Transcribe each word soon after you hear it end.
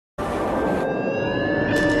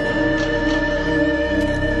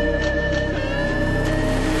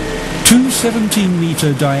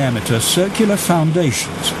17-metre diameter circular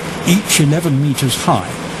foundations, each 11 metres high,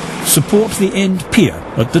 support the end pier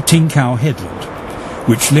at the Ting Kau headland,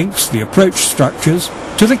 which links the approach structures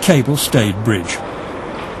to the cable-stayed bridge.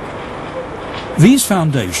 These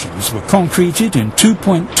foundations were concreted in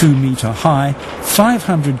 2.2-metre high,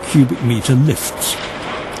 500 cubic metre lifts.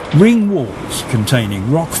 Ring walls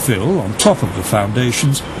containing rock fill on top of the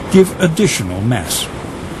foundations give additional mass.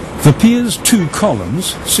 The pier's 2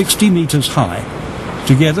 columns, 60 metres high,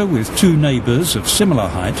 together with 2 neighbours of similar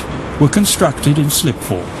height, were constructed in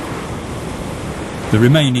slipform. The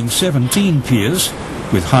remaining 17 piers,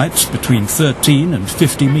 with heights between 13 and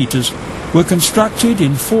 50 metres, were constructed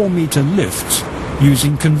in 4-metre lifts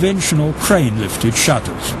using conventional crane-lifted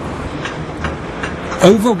shutters.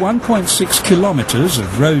 Over 1.6 kilometres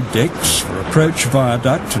of road decks for approach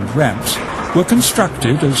viaduct and ramps were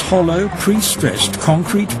constructed as hollow pre-stressed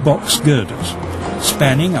concrete box girders,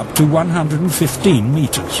 spanning up to 115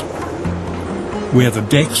 metres. Where the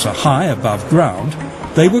decks are high above ground,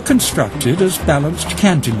 they were constructed as balanced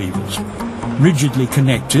cantilevers, rigidly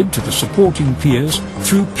connected to the supporting piers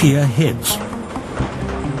through pier heads.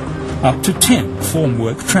 Up to 10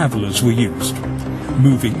 formwork travellers were used,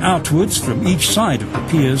 moving outwards from each side of the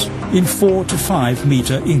piers in 4 to 5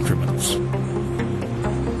 metre increments.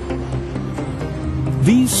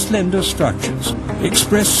 These slender structures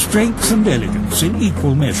express strength and elegance in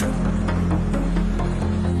equal measure.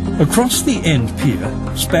 Across the end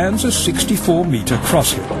pier spans a 64-metre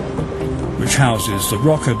crosshead, which houses the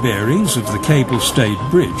rocker bearings of the cable-stayed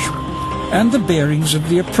bridge and the bearings of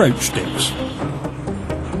the approach decks.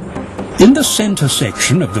 In the centre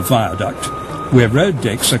section of the viaduct, where road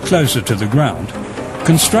decks are closer to the ground,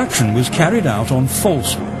 construction was carried out on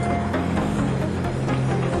false work.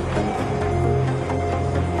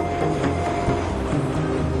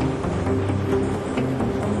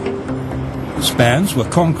 Spans were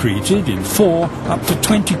concreted in 4 up to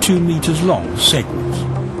 22 metres long segments.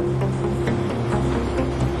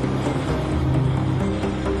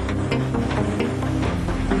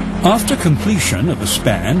 After completion of a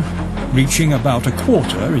span, reaching about a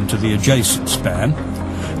quarter into the adjacent span,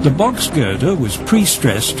 the box girder was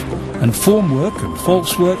pre-stressed and formwork and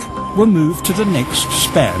false work were moved to the next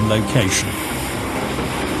span location.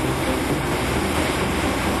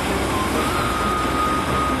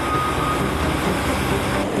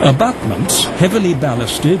 Abutments, heavily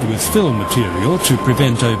ballasted with fill material to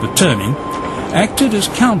prevent overturning, acted as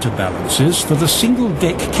counterbalances for the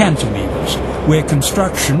single-deck cantilevers where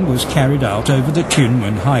construction was carried out over the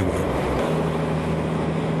Kunming Highway.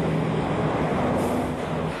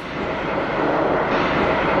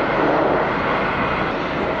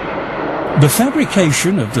 The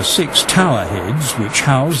fabrication of the 6 tower heads which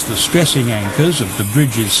house the stressing anchors of the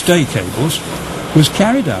bridge's stay cables was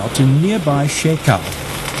carried out in nearby Schekau.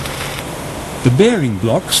 The bearing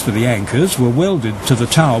blocks for the anchors were welded to the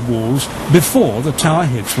tower walls before the tower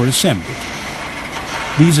heads were assembled.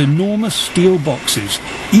 These enormous steel boxes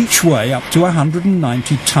each weigh up to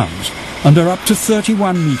 190 tons and are up to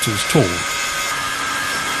 31 metres tall.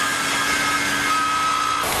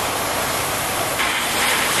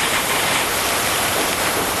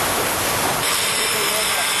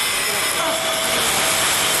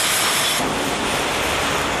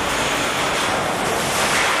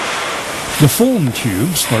 The form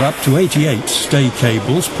tubes for up to 88 stay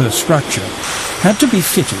cables per structure had to be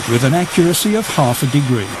fitted with an accuracy of ½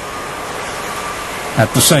 degree.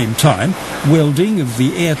 At the same time, welding of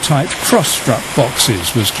the airtight cross-strut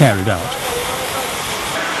boxes was carried out.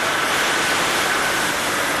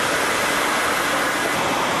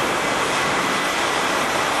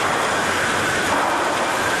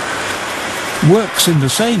 Works in the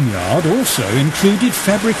same yard also included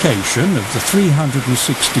fabrication of the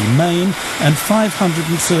 360 main and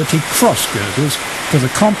 530 cross girders for the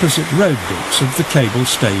composite road decks of the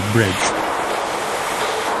cable-stayed bridge.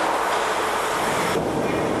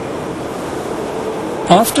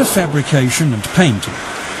 After fabrication and painting,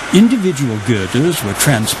 individual girders were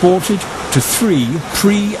transported to 3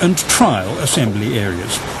 pre- and trial assembly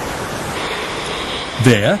areas.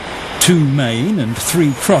 There, 2 main and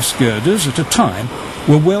 3 cross girders at a time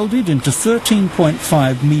were welded into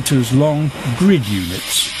 13.5 metres long grid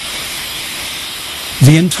units.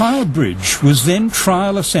 The entire bridge was then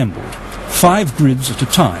trial assembled, 5 grids at a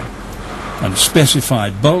time, and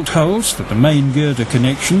specified bolt holes for the main girder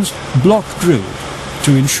connections block drilled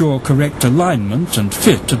to ensure correct alignment and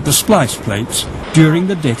fit of the splice plates during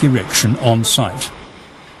the deck erection on site.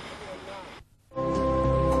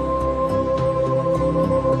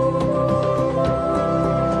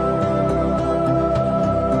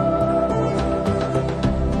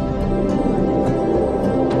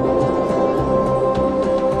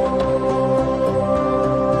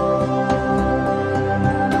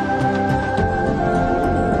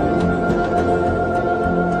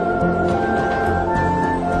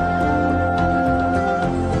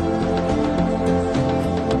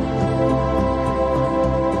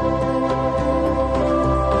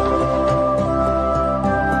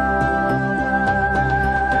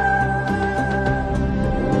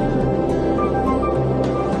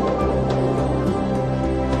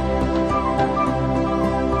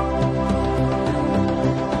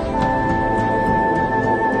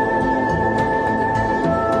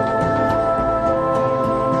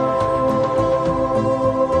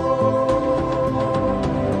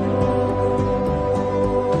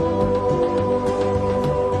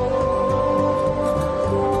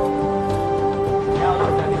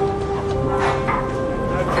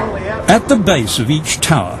 At the base of each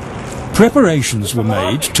tower, preparations were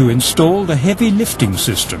made to install the heavy lifting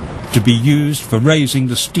system to be used for raising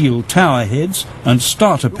the steel tower heads and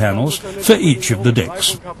starter panels for each of the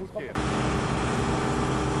decks.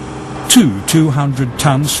 Two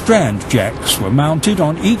 200-ton strand jacks were mounted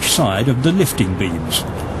on each side of the lifting beams,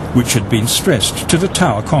 which had been stressed to the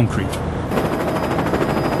tower concrete.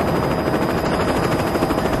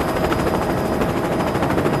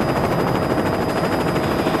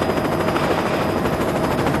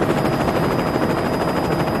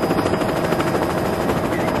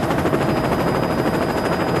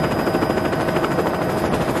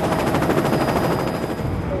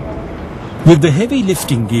 With the heavy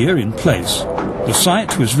lifting gear in place, the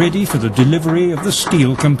site was ready for the delivery of the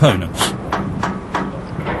steel components.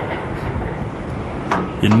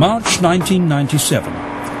 In March 1997,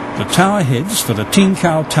 the tower heads for the Ting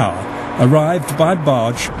Kau Tower arrived by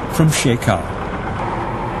barge from Schlaich.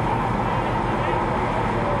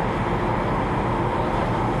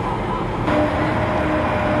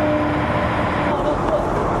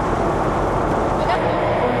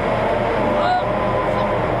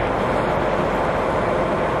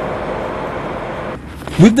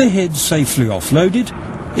 With the heads safely offloaded,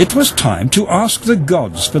 it was time to ask the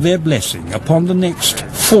gods for their blessing upon the next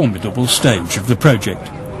formidable stage of the project.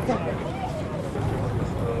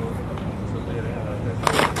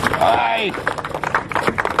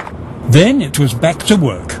 Then it was back to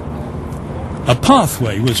work. A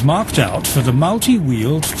pathway was marked out for the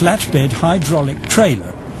multi-wheeled flatbed hydraulic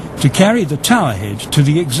trailer to carry the tower head to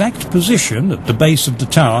the exact position at the base of the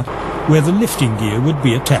tower where the lifting gear would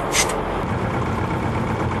be attached.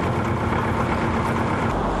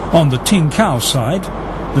 On the Ting Kau side,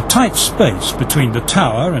 the tight space between the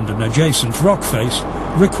tower and an adjacent rock face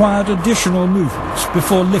required additional movements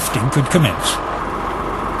before lifting could commence.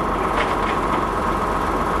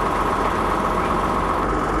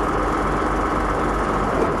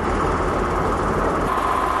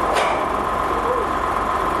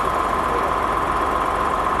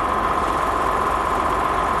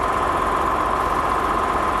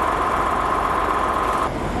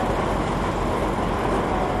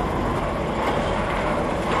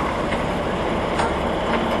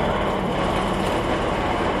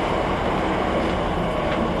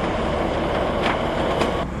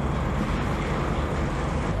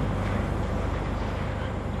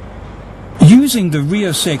 Using the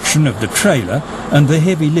rear section of the trailer and the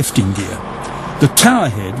heavy lifting gear, the tower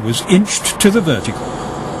head was inched to the vertical,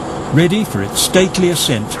 ready for its stately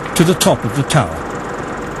ascent to the top of the tower.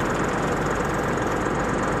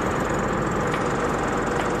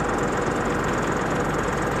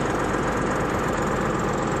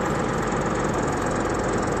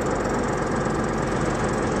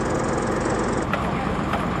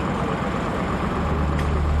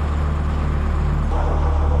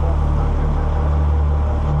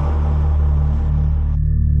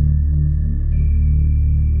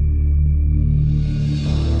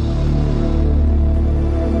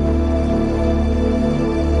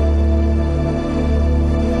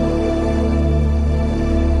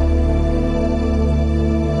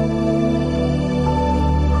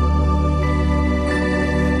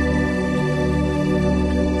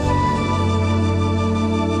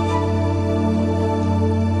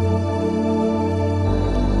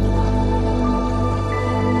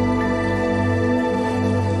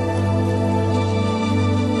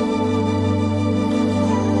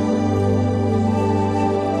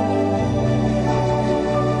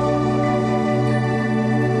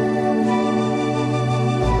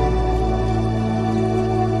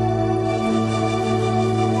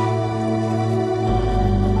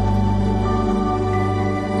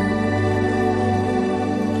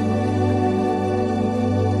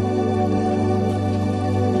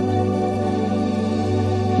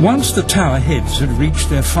 Once the tower heads had reached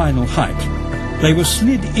their final height, they were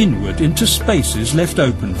slid inward into spaces left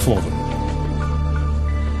open for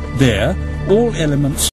them. There, all elements